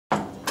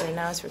Right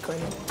now it's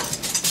recording.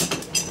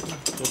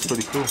 That's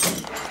pretty cool. I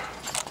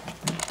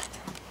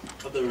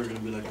thought we were gonna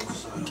be like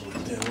outside.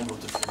 Damn, I'm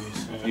about to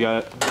freeze. You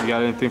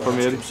got anything for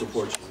me, Eddie?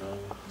 Support you, man.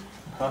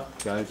 Huh?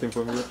 Got anything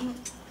for me, Eddie?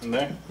 In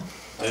there?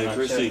 Hey,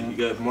 Christy, you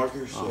got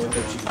markers? So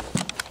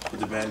put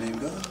the band name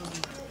go.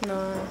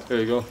 No. There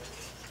you go.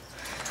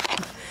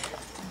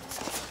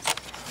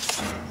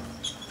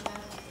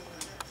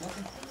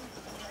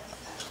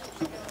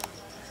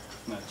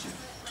 Not you.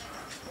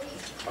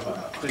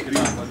 Take it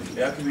easy, buddy.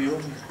 Yeah, I can be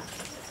over here.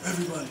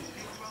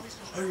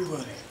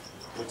 Everybody.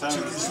 What time is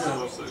this?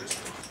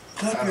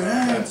 Clap your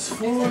hands for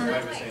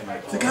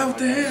the guy with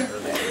the hair.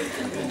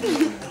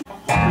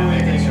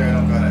 Making sure I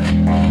don't got it.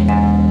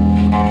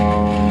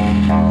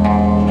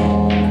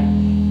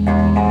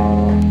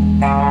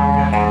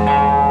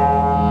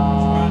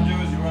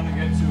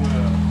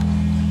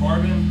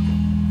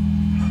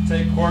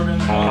 Take Corbin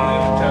all the way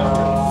to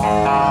Chatsworth.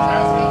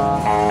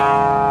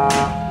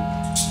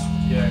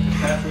 Yeah, because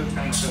Chatsworth's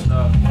kind of shut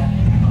off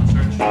on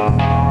certain streets.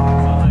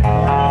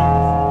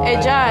 Hey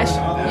Josh,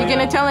 you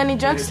gonna tell any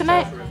jokes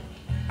tonight?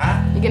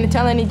 Huh? You gonna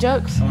tell any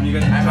jokes? So when you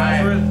get to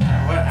Chatsworth,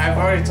 I've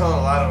already told a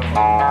lot of them.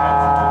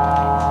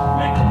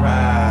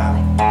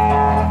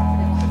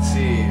 Let's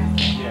see.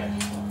 yeah.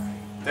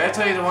 Did I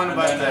tell you the one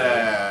about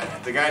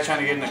the guy trying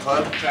to get in the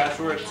club?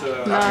 Chatsworth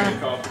to Nah.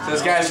 So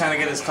this guy's trying to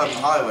get his club in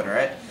Hollywood,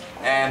 right?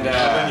 And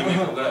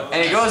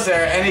he goes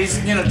there, and he's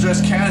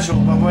dressed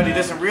casual. But what he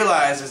doesn't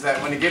realize is that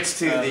when he gets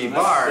to the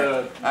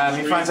bar,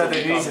 he finds out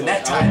that he needs a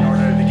necktie in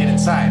order to get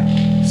inside.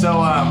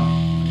 So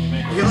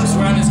he looks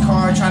around his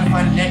car trying to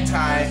find a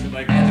necktie, and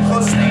the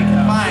closest thing he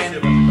can find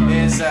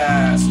is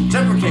some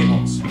jumper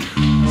cables.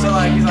 So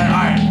like he's like,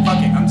 all right,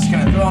 fuck it, I'm just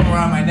gonna throw them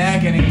around my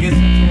neck, and he gets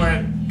it to where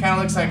it kind of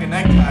looks like a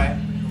necktie.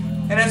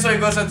 And then so he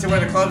goes up to where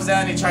the club's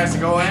at, and he tries to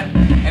go in,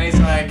 and he's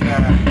like,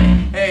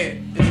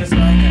 hey, is this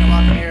right? Can I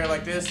walk in here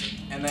like this?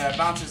 And the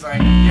bouncer's like,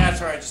 yeah,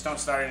 it's alright, just don't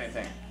start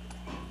anything.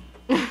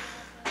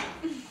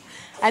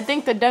 I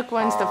think the duck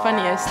one's the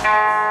funniest.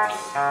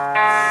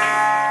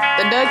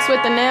 The ducks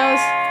with the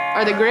nails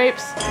or the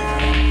grapes?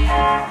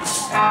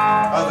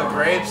 Oh, the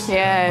grapes?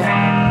 Yeah.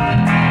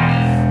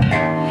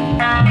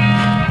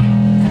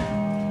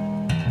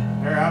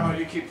 Here, how about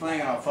you keep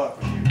playing and I'll fuck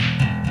with you?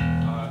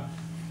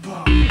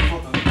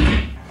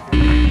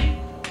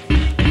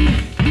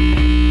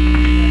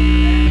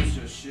 It's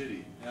just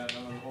shitty. Yeah, no,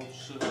 old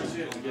shit.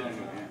 Shit, I'm getting it,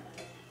 man.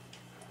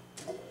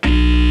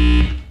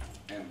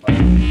 And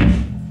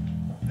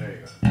there you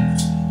go.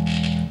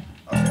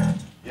 Okay.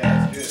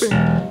 Yeah, it's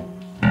good.